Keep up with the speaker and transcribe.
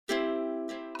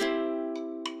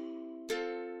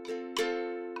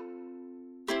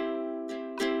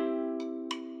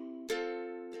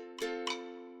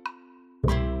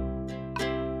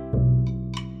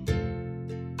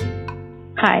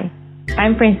Hi,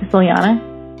 I'm Frances Liliana,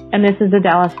 and this is The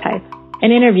Dallas Type,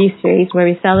 an interview series where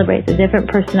we celebrate the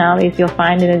different personalities you'll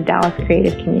find in the Dallas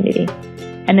creative community.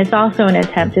 And it's also an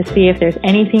attempt to see if there's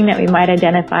anything that we might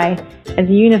identify as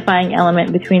a unifying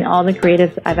element between all the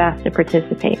creatives I've asked to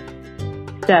participate.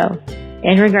 So,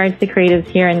 in regards to creatives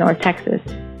here in North Texas,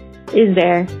 is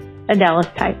there a Dallas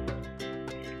Type?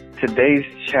 Today's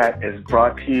chat is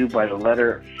brought to you by the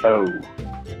letter O.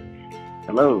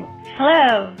 Hello.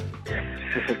 Hello.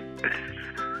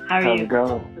 How are you? How's it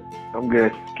going? I'm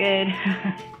good. Good.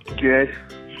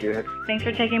 Good. Thanks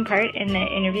for taking part in the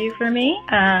interview for me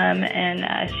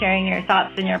and sharing your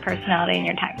thoughts and your personality and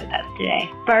your time with us today.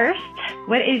 First,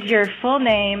 what is your full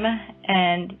name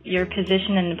and your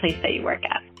position in the place that you work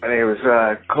at? My name is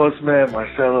Cosme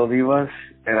Olivas,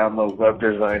 and I'm a web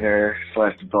designer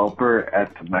 / developer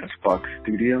at the Matchbox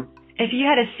Studio. If you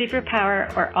had a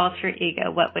superpower or alter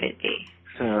ego, what would it be?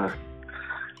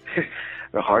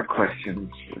 The hard questions,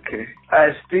 okay. I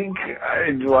think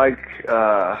I'd like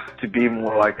to be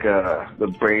more like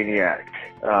the Brainiac,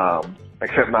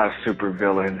 except not a super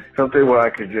villain. Something where I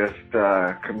could just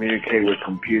communicate with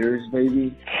computers,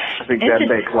 maybe. I think that'd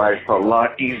make life a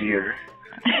lot easier.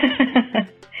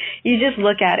 You just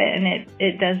look at it and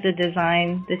it does the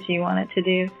design that you want it to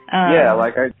do. Yeah,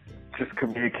 like I just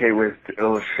communicate with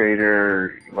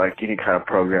Illustrator, like any kind of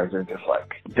programs, and just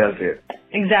like does it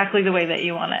exactly the way that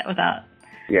you want it without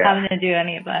having to do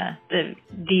any of the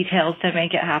details to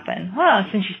make it happen. Well,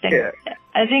 it's interesting. Yeah.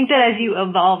 I think that as you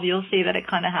evolve, you'll see that it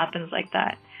kind of happens like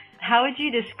that. How would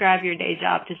you describe your day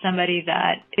job to somebody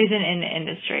that isn't in the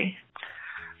industry?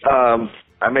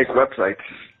 I make websites.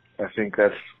 I think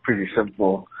that's pretty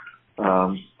simple.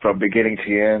 From beginning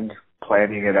to end,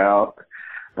 planning it out,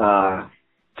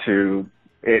 to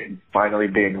it finally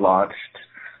being launched.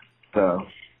 So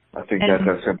I think that's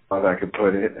as simple as I could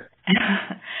put it.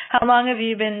 How long have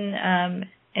you been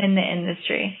in the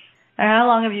industry? Or how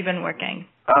long have you been working?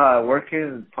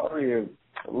 Working probably a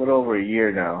little over a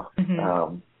year now.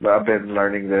 Mm-hmm. But I've been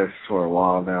learning this for a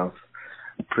while now.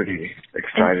 I'm pretty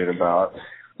excited about.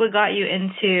 What got you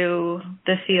into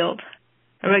the field?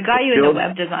 Or what got you into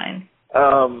web design?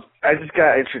 I just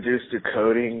got introduced to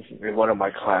coding in one of my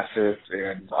classes,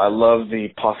 and I love the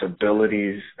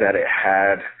possibilities that it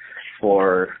had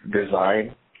for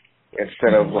design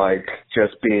instead of like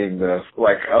just being I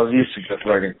was used to just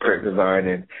learning print design,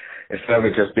 and instead of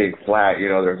it just being flat,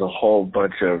 there's a whole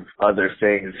bunch of other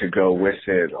things to go with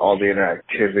it, all the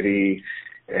interactivity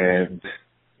and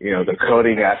the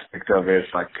coding aspect of it is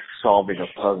like solving a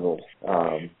puzzle.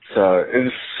 So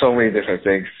there's so many different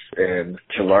things and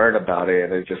to learn about it,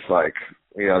 and it's just like,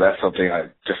 that's something I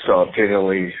just felt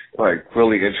genuinely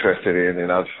really interested in,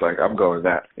 and I was just like, I'm going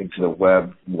into the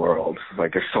web world.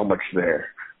 Like there's so much there.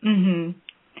 Mhm.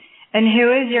 And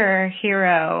who is your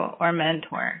hero or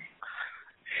mentor?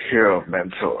 Hero,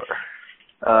 mentor.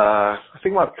 I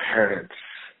think my parents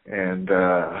and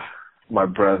my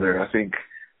brother. I think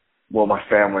my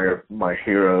family are my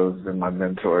heroes and my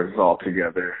mentors all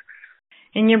together.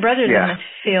 And your brother's in the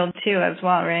field too as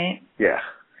well, right? Yeah,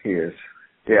 he is.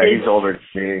 Yeah, he's older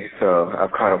than me, so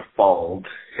I've kind of followed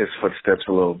his footsteps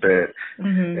a little bit,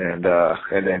 and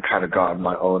then kind of gone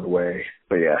my own way.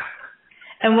 But yeah.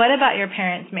 And what about your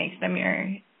parents makes them your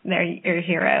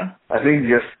hero? I think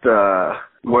just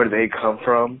where they come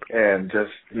from, and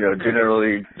just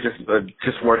generally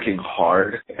just working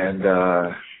hard and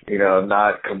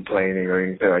not complaining or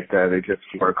anything like that. They just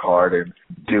work hard and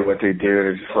do what they do.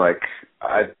 It's just like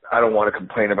I don't want to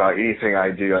complain about anything I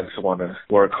do. I just want to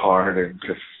work hard and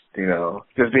just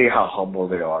being how humble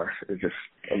they are. It just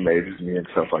amazes me and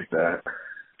stuff like that.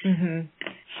 Mhm.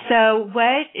 So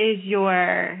what is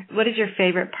your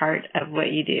favorite part of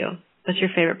what you do? What's your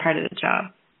favorite part of the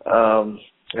job?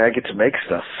 I get to make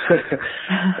stuff.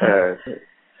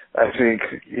 I think,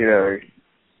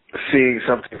 seeing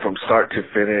something from start to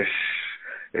finish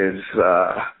is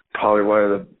probably one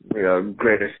of the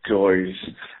greatest joys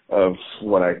of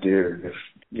what I do.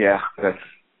 That's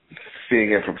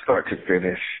seeing it from start to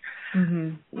finish.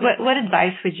 Mm-hmm. What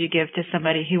advice would you give to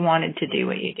somebody who wanted to do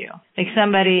what you do? Like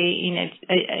somebody,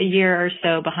 a year or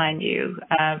so behind you.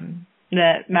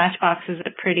 The Matchbox is a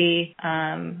pretty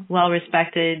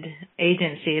well-respected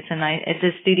agency. It's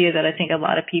a studio that I think a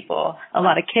lot of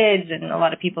kids and a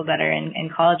lot of people that are in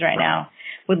college right now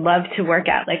would love to work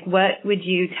at. Like, what would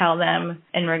you tell them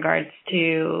in regards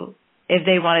to if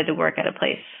they wanted to work at a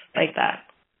place like that?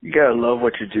 You gotta love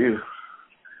what you do.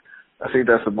 I think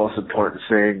that's the most important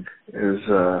thing is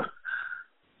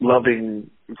loving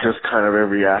just kind of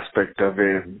every aspect of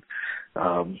it.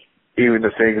 And, even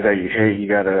the things that you hate, you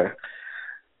gotta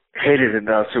hate it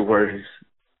enough to where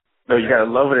no, you gotta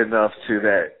love it enough to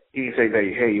that anything that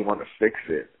you hate, you want to fix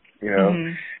it. You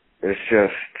know, it's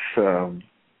just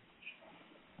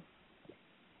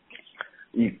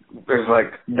there's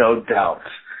like no doubt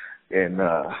in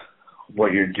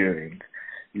what you're doing.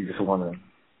 You just want to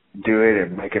do it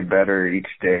and make it better each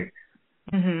day.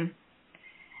 And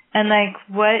like,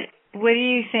 what do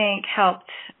you think helped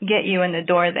get you in the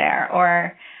door there?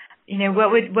 Or, you know,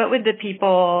 what would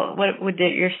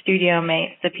your studio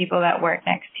mates, the people that work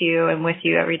next to you and with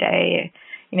you every day,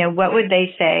 you know, what would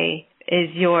they say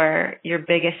is your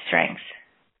biggest strengths?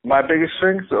 My biggest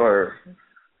strengths, or?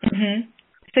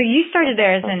 So you started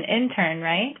there as an intern,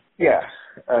 right? Yeah.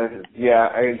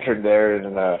 I interned there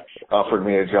and offered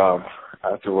me a job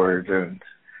afterwards. And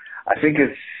I think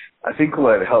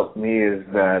what helped me is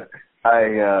that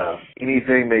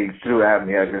anything they threw at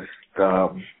me, I just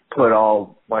put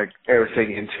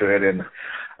everything into it and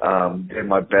did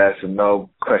my best and no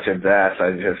questions asked.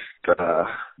 I just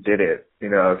did it. You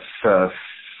know, it's a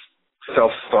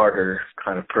self-starter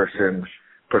kind of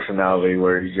personality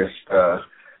where you just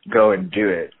go and do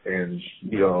it and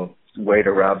you don't wait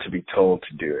around to be told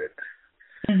to do it.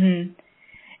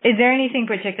 Is there anything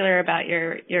particular about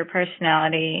your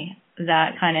personality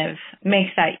that kind of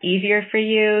makes that easier for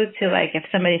you to, like, if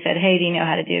somebody said, hey, do you know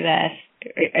how to do this?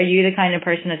 Are you the kind of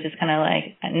person that's just kind of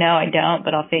like, no, I don't,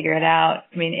 but I'll figure it out?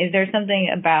 I mean, is there something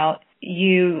about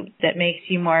you that makes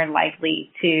you more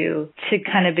likely to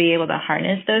kind of be able to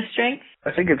harness those strengths?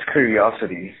 I think it's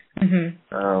curiosity.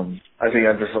 I think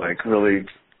I'm just like really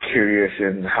curious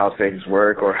in how things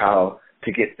work or how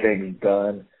to get things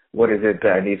done. What is it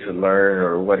that I need to learn,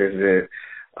 or what is it?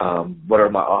 What are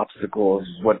my obstacles?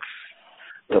 What's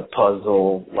the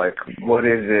puzzle? Like, what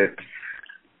is it?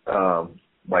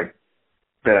 Like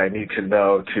that I need to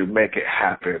know to make it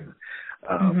happen.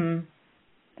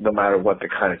 No matter what the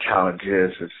kind of challenge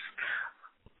is,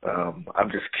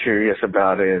 I'm just curious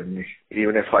about it, and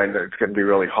even if I know it's going to be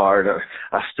really hard,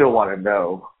 I still want to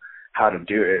know how to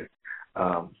do it.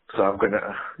 So I'm going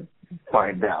to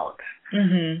find out.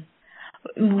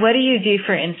 What do you do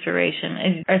for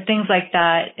inspiration? Are things like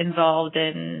that involved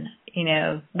in, you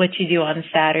know, what you do on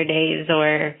Saturdays,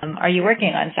 or are you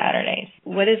working on Saturdays?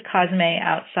 What is Cosme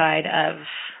outside of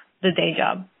the day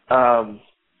job? I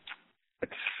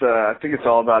think it's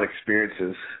all about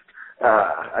experiences.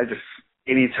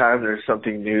 Anytime there's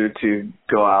something new to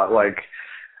go out, like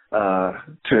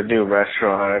to a new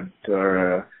restaurant,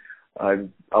 or I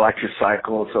like to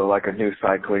cycle, so like a new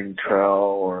cycling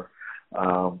trail, or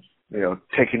you know,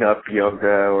 taking up yoga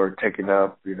or taking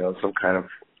up, you know, some kind of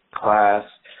class.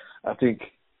 I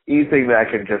think anything that I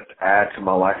can just add to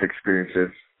my life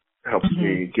experiences helps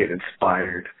me get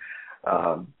inspired.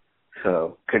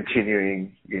 So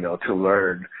continuing, you know, to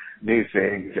learn new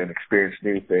things and experience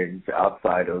new things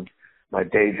outside of my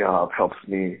day job helps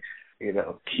me, you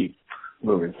know, keep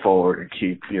moving forward and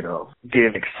keep, you know,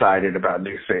 getting excited about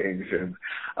new things and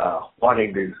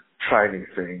wanting to try new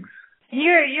things.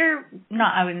 You're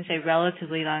not, I wouldn't say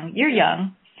relatively young. You're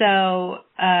young. So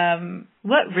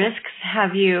what risks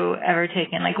have you ever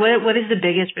taken? Like, what is the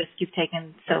biggest risk you've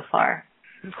taken so far?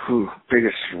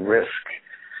 Biggest risk?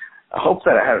 I hope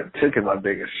that I haven't taken my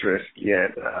biggest risk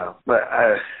yet. But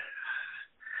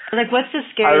like, what's the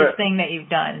scariest thing that you've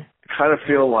done? I kind of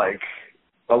feel like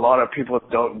a lot of people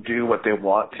don't do what they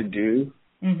want to do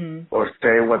or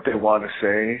say what they want to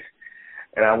say.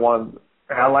 And I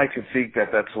like to think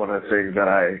that that's one of the things that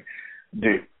I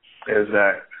do, is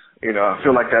that, you know, I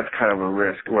feel like that's kind of a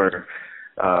risk where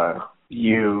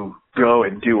you go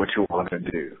and do what you want to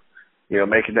do. You know,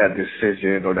 making that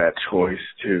decision or that choice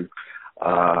to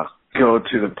go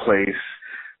to the place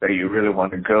that you really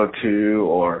want to go to,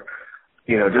 or,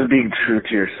 you know, just being true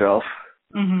to yourself.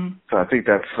 So I think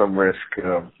that's some risk.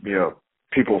 You know,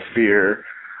 people fear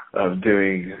of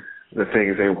doing the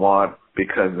things they want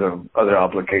because of other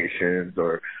obligations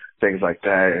or things like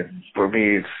that. And for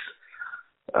me, it's,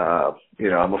 you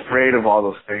know, I'm afraid of all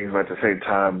those things, but at the same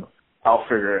time, I'll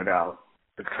figure it out.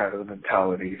 It's kind of the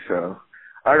mentality. So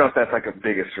I don't know if that's like a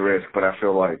biggest risk, but I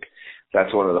feel like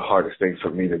that's one of the hardest things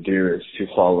for me to do, is to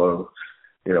follow,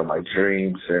 you know, my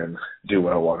dreams and do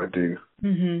what I want to do.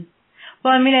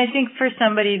 Well, I mean, I think for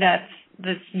somebody that's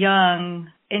young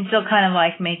and still kind of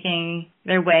like making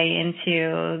their way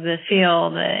into the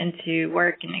field, into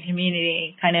work in the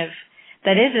community, kind of,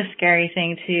 that is a scary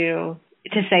thing to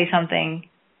say something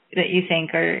that you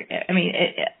think, or, I mean,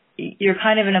 you're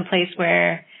kind of in a place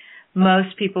where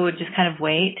most people would just kind of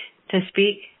wait to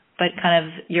speak, but kind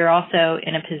of you're also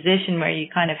in a position where you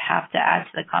kind of have to add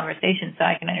to the conversation. So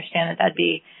I can understand that that'd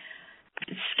be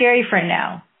scary for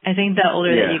now. I think the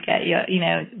older that you get, you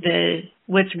know,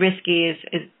 what's risky is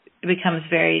it becomes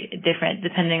very different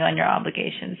depending on your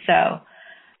obligations. So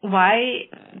why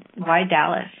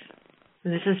Dallas?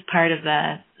 This is part of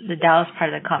the Dallas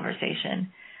part of the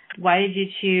conversation. Why did you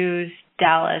choose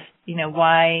Dallas?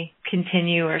 Why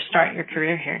continue or start your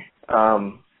career here? I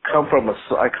come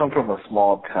from a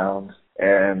small town,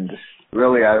 and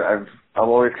really I've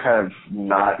always kind of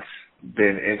not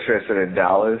been interested in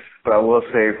Dallas, but I will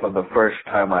say from the first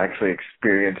time I actually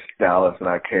experienced Dallas and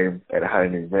I came and had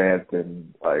an event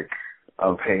and like I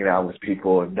was hanging out with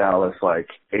people in Dallas, like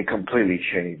it completely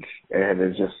changed. And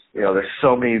it's just, there's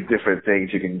so many different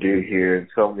things you can do here and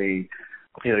so many,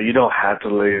 you don't have to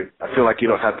leave. I feel like you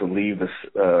don't have to leave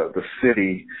the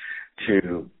city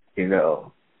to,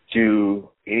 do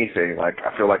anything. Like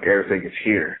I feel like everything is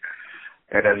here.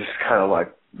 And I just kind of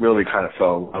like really kind of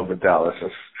fell in love with Dallas.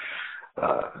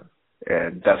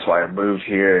 And that's why I moved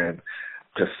here and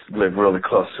just live really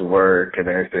close to work and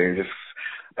everything.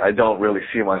 I don't really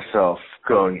see myself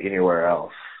going anywhere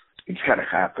else. It just kind of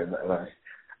happened, and I'm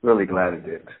really glad it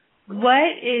did.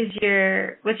 What's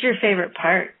your favorite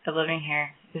part of living here?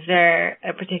 Is there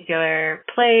a particular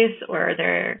place, or are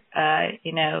there, a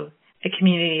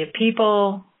community of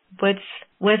people?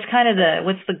 What's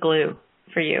the glue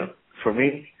for you? For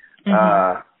me,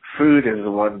 food is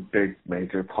the one big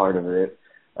major part of it.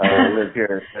 I live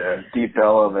here in Deep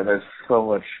Ellum, and there's so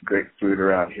much great food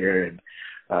around here.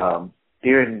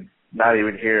 And not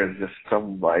even here, is just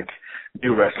some like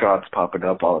new restaurants popping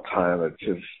up all the time. It's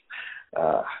just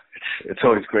it's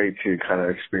always great to kind of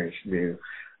experience new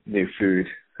food.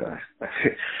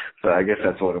 So I guess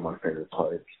that's one of my favorite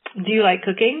parts. Do you like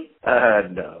cooking?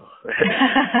 No.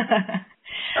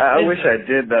 I wish I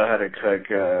did know how to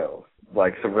cook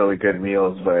like some really good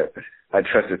meals, but I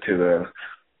trust it to the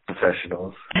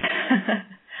professionals.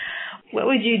 What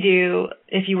would you do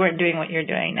if you weren't doing what you're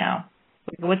doing now?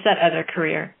 What's that other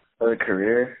career? Other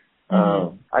career?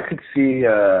 I could see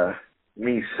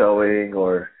me sewing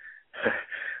or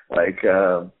like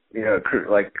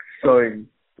like sewing,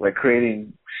 like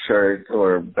creating shirts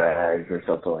or bags or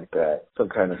something like that. Some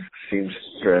kind of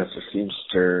seamstress or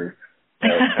seamster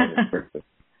kind of person.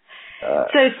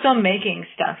 So still making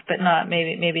stuff, but not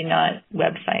maybe not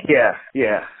website.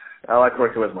 Yeah. I like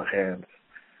working with my hands.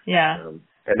 Yeah.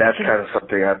 And that's kind of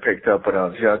something I picked up when I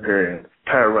was younger, and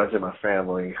kind of runs in my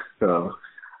family. So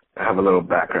I have a little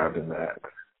background in that.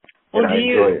 Well, and I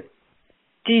enjoy it.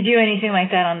 Do you do anything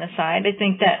like that on the side? I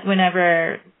think that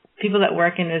whenever people that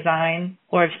work in design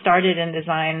or have started in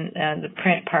design, the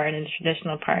print part and the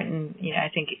traditional part, and I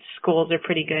think schools are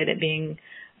pretty good at being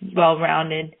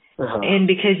well-rounded. And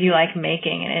because you like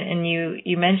making, and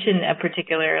you mentioned a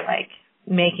particular like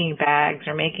making bags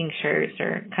or making shirts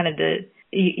or kind of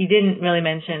you didn't really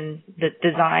mention the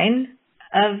design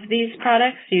of these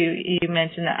products. You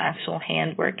mentioned the actual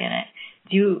handwork in it.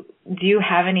 Do you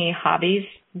have any hobbies?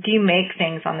 Do you make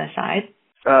things on the side?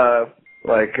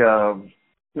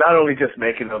 Not only just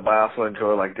making them, but I also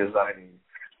enjoy like designing.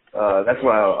 That's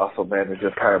what I also manage,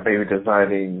 just kind of maybe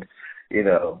designing,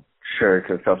 shirts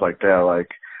and stuff like that. Like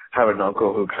I have an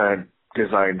uncle who kind of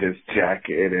designed his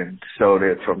jacket and sewed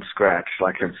it from scratch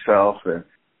like himself, and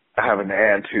I have an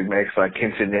aunt who makes like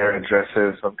quinceañera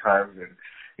dresses sometimes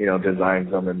and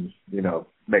designs them and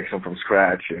makes them from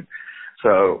scratch. And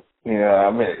so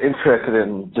I'm interested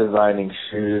in designing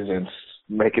shoes and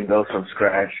making those from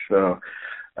scratch. So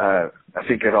I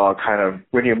think it all kind of,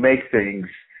 when you make things,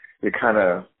 you're kind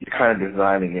of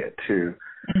designing it too.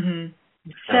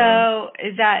 So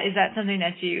is that something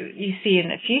that you see in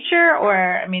the future,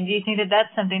 or do you think that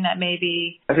that's something that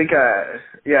maybe? I think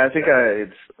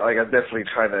it's like I'm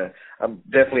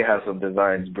definitely have some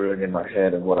designs brewing in my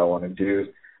head of what I want to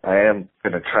do. I am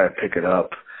gonna try to pick it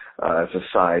up as a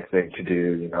side thing to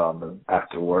do,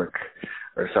 after work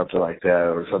or something like that,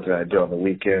 or something I do on the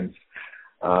weekends.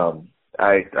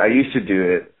 I used to do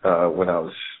it when I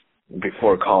was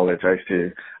before college. I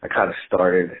kind of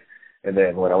started. And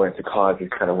then when I went to college, it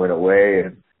kind of went away,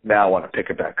 and now I want to pick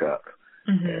it back up.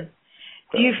 Yeah.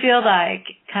 Do you feel like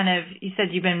you said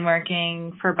you've been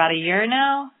working for about a year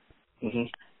now? Do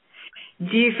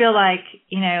you feel like,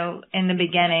 in the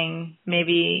beginning,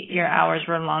 maybe your hours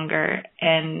were longer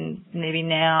and maybe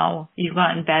now you've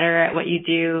gotten better at what you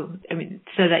do,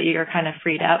 so that you're kind of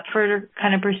freed up for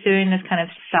kind of pursuing this kind of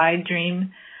side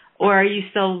dream? Or are you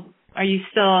still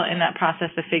in that process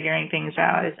of figuring things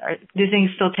out? Do things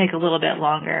still take a little bit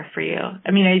longer for you?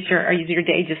 Are your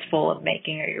day just full of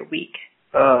making, or your week?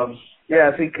 Yeah,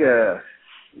 I think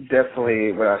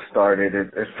definitely when I started,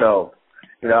 it felt,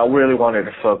 I really wanted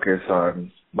to focus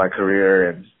on my career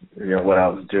and, what I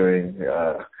was doing,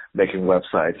 making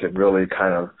websites, and really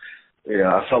kind of,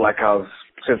 I felt like I was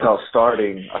since I was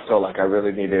starting, I felt like I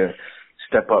really need to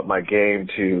step up my game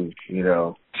to,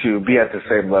 to be at the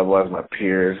same level as my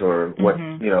peers or what,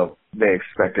 they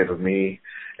expected of me.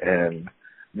 And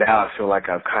now I feel like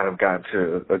I've kind of gotten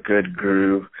to a good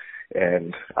groove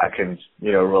and I can,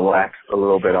 relax a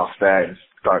little bit off that and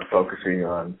start focusing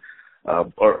on,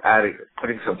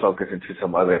 putting some focus into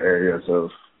some other areas of,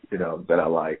 that I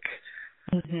like.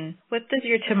 Mm-hmm. What does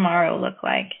your tomorrow look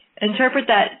like? Interpret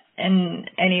that in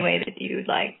any way that you would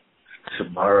like.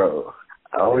 Tomorrow.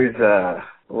 I always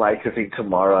like to think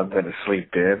tomorrow I'm going to sleep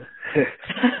in,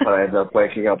 but I end up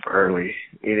waking up early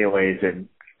anyways and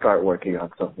start working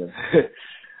on something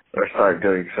or start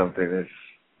doing something.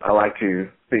 I like to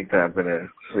think that I'm going to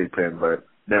sleep in, but it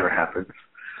never happens.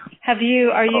 Are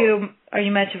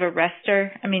you much of a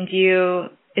rester? I mean,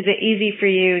 is it easy for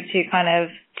you to kind of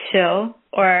chill,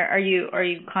 or are you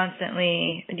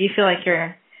constantly, do you feel like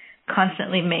you're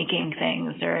constantly making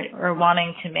things or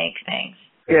wanting to make things?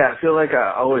 Yeah, I feel like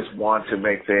I always want to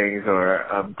make things, or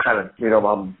I'm kind of,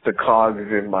 the cogs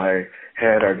in my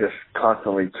head are just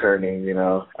constantly turning,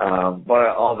 but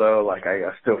although,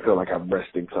 I still feel like I'm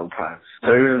resting sometimes.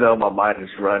 So even though my mind is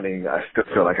running, I still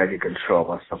feel like I can control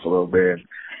myself a little bit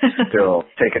and still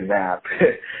take a nap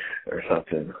or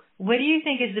something. What do you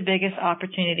think is the biggest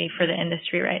opportunity for the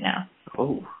industry right now?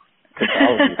 Oh,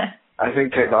 technology. I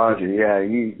think technology, yeah.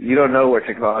 You don't know where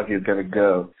technology is going to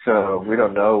go, so we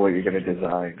don't know what you're going to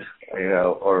design,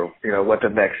 or what the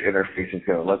next interface is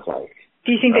going to look like.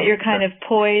 Do you think that you're kind of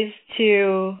poised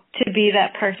to be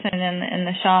that person in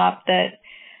the shop that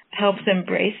helps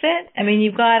embrace it? I mean,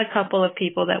 you've got a couple of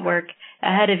people that work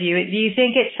ahead of you. Do you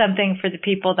think it's something for the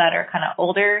people that are kind of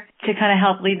older to kind of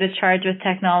help lead the charge with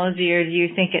technology, or do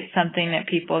you think it's something that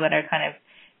people that are kind of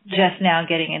just now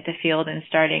getting into the field and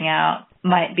starting out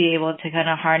might be able to kind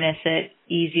of harness it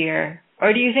easier?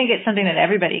 Or do you think it's something that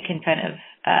everybody can kind of...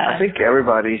 I think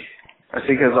everybody. I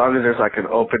think as long as there's an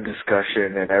open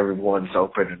discussion and everyone's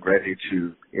open and ready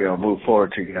to, move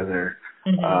forward together,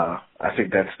 I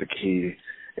think that's the key,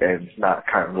 and not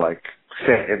kind of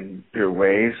set in your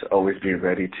ways, always be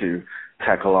ready to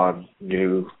tackle on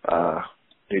new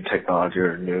technology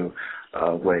or new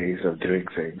ways of doing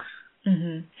things.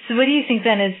 Mm-hmm. So what do you think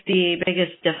then is the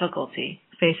biggest difficulty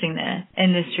facing the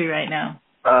industry right now?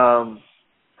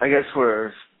 I guess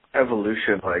for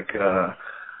evolution,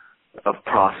 of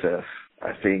process.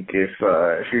 I think if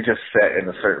you're just set in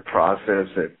a certain process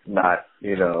and not,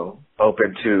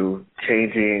 open to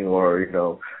changing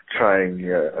or, trying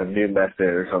a new method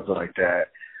or something like that,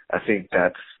 I think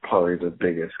that's probably the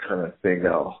biggest kind of thing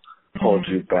that'll hold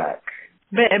you back.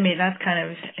 But, I mean, that's kind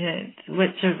of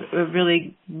what's a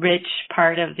really rich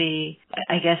part of really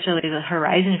the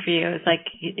horizon for you. It's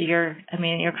you're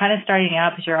kind of starting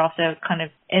out, but you're also kind of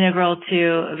integral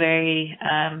to a very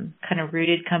kind of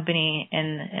rooted company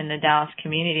in the Dallas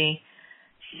community.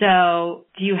 So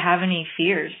do you have any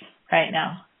fears right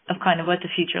now of kind of what the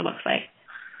future looks like?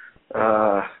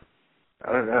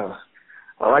 I don't know.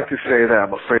 I like to say that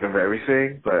I'm afraid of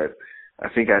everything, but I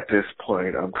think at this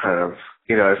point I'm kind of,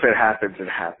 if it happens, it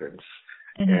happens.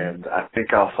 Mm-hmm. And I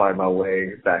think I'll find my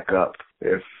way back up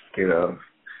if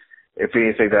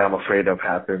anything that I'm afraid of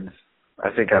happens.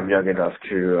 I think I'm young enough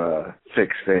to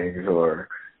fix things or,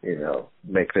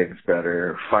 make things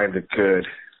better, find the good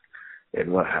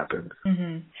in what happens.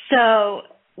 Mm-hmm. So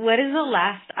what is the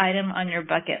last item on your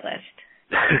bucket list?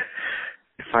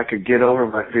 If I could get over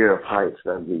my fear of heights,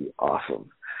 that'd be awesome.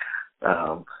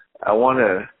 I want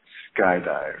to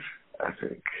skydive, I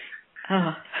think.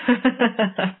 Oh.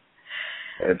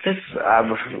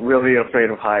 I'm really afraid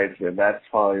of heights, and that's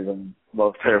probably the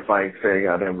most terrifying thing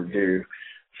I'd ever do.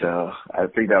 So I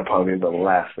think that'll probably be the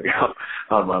last thing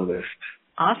on my list.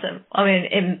 Awesome. I mean,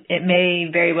 it may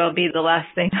very well be the last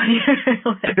thing on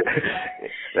your list.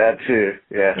 That too,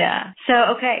 yeah. Yeah. So,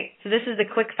 okay. So this is the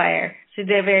quick fire. So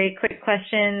they're very quick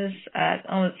questions.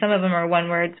 Some of them are one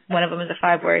word. One of them is a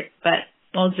 5 word. But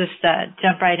we'll just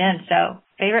jump right in. So,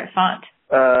 favorite font?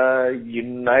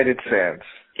 United Sans.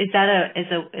 Is that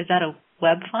a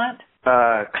web font?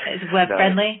 Is it web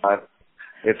friendly?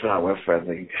 It's not web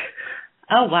friendly.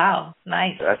 Oh wow,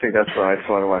 nice. I think that's why it's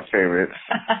one of my favorites.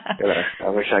 I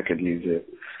wish I could use it.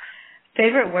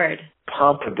 Favorite word?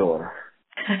 Pompadour.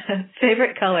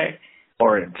 Favorite color?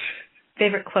 Orange.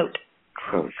 Favorite quote?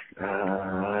 Quote.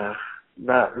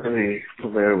 Not really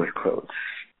familiar with quotes.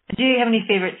 Do you have any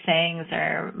favorite sayings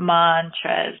or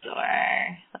mantras,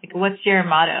 or what's your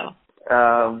motto?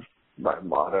 My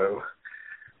motto.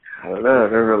 I don't know.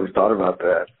 I've never really thought about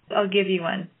that. I'll give you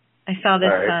one. I saw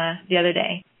this the other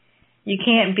day. You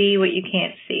can't be what you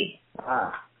can't see.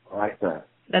 I like that.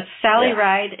 That's Sally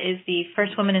Ride is the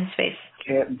first woman in space.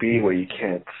 Can't be what you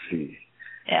can't see.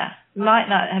 Yeah. Might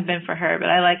not have been for her, but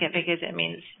I like it because it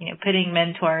means, putting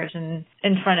mentors in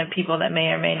front of people that may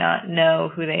or may not know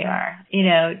who they are. You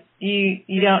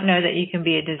don't know that you can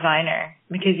be a designer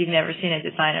because you've never seen a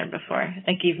designer before.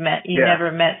 Like you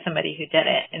never met somebody who did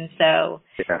it. And so,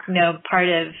 part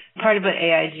of what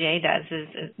AIGA does is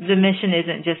the mission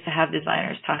isn't just to have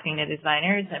designers talking to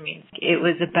designers. I mean, it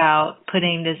was about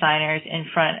putting designers in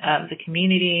front of the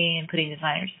community and putting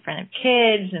designers in front of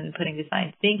kids and putting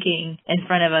design thinking in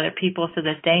front of other people so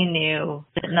that they knew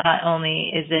that not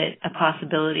only is it a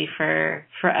possibility for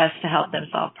us to help them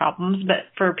solve problems, but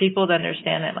for people to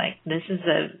understand that, like, this is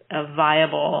a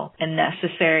viable and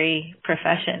necessary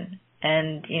profession.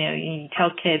 And, you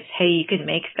tell kids, hey, you can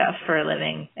make stuff for a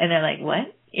living. And they're like,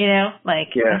 what? I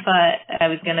thought I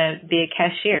was going to be a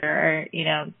cashier. Or,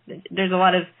 there's a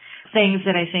lot of things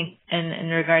that I think in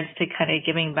regards to kind of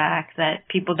giving back that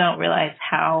people don't realize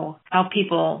how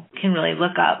people can really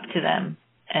look up to them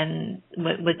and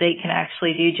what they can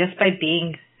actually do just by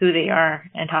being who they are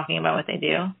and talking about what they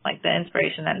do. Like the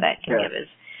inspiration that can give is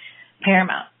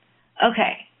paramount.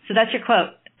 Okay, so that's your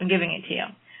quote. I'm giving it to you.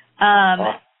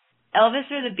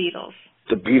 Elvis or the Beatles?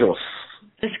 The Beatles.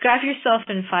 Describe yourself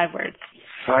in 5 words.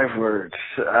 5 words.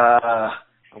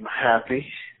 I'm happy.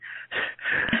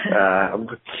 I'm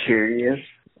curious.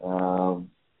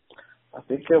 I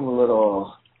think I'm a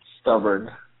little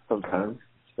stubborn sometimes.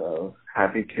 So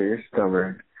happy, curious,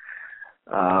 stubborn.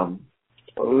 A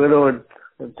little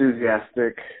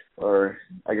enthusiastic, or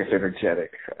I guess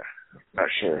energetic. Not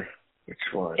sure which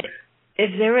one.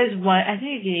 If there was one, I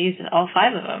think you could use all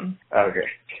 5 of them. Okay.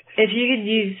 If you could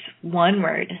use one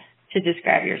word to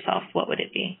describe yourself, what would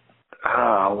it be?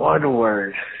 One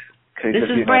word. This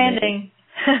is branding.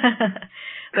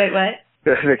 Wait, what?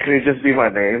 Can it just be my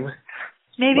name?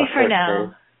 Maybe for now.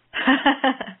 Name?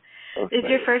 Okay. Does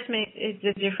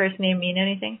your first name mean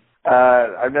anything?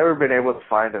 I've never been able to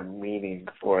find a meaning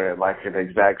for it, like an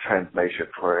exact translation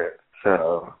for it.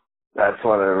 So that's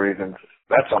one of the reasons.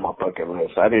 That's on my bucket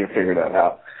list. I need to figure that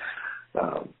out.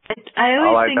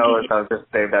 All I know is I was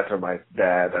just named after my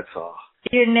dad. That's all.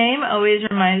 Your name always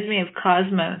reminds me of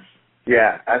Cosmos.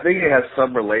 Yeah, I think it has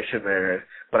some relation there,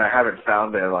 but I haven't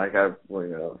found it. Like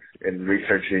in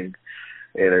researching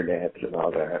the internet and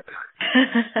all that.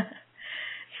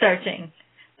 Searching.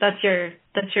 That's your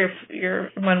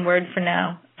one word for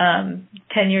now. 10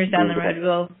 years down the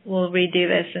road, we'll redo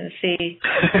this and see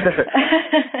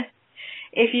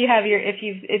if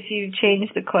you've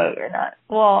changed the quote or not.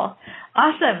 Well,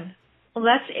 awesome. Well,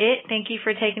 that's it. Thank you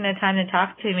for taking the time to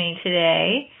talk to me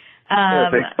today.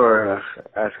 Thanks for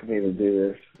asking me to do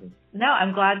this. No,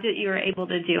 I'm glad that you were able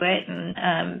to do it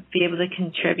and be able to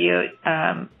contribute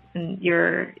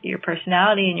your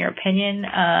personality and your opinion.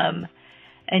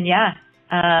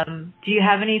 Do you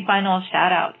have any final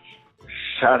shout-outs?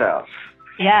 Shout-outs?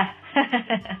 Yeah.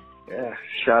 Yeah,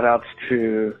 shout-outs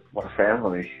to my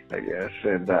family, I guess,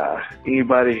 and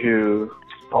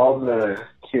all the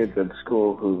kids in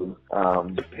school who,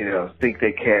 think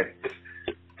they can't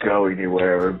go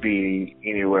anywhere or be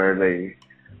anywhere they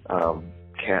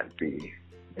can't be.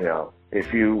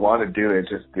 If you want to do it,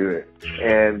 just do it.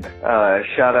 And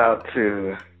shout-out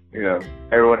to,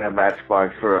 everyone at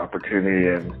Matchbox for the opportunity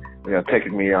and,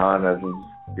 taking me on as,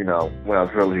 when I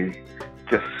was really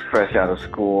just fresh out of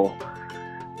school.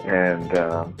 And,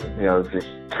 it's just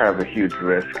kind of a huge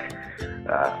risk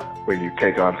when you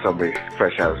take on somebody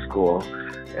fresh out of school.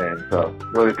 And so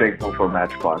really thankful for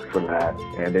Matchbox for that.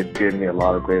 And it gave me a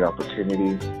lot of great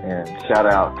opportunities. And shout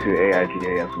out to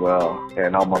AIGA as well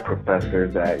and all my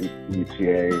professors at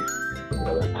UTA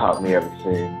that taught me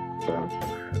everything. So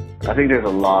I think there's a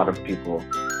lot of people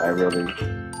I really need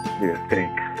to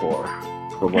thank for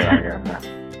where I am now.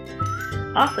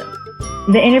 Awesome.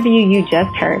 The interview you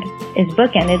just heard is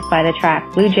bookended by the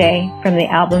track Blue Jay from the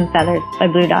album Feathers by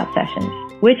Blue Dot Sessions,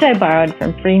 which I borrowed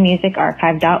from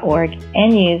freemusicarchive.org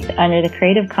and used under the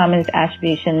Creative Commons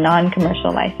Attribution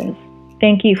Non-Commercial License.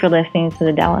 Thank you for listening to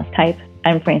The Dallas Type.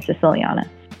 I'm Francis Liliana.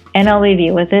 And I'll leave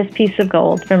you with this piece of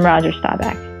gold from Roger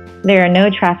Staubach. There are no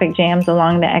traffic jams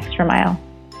along the extra mile.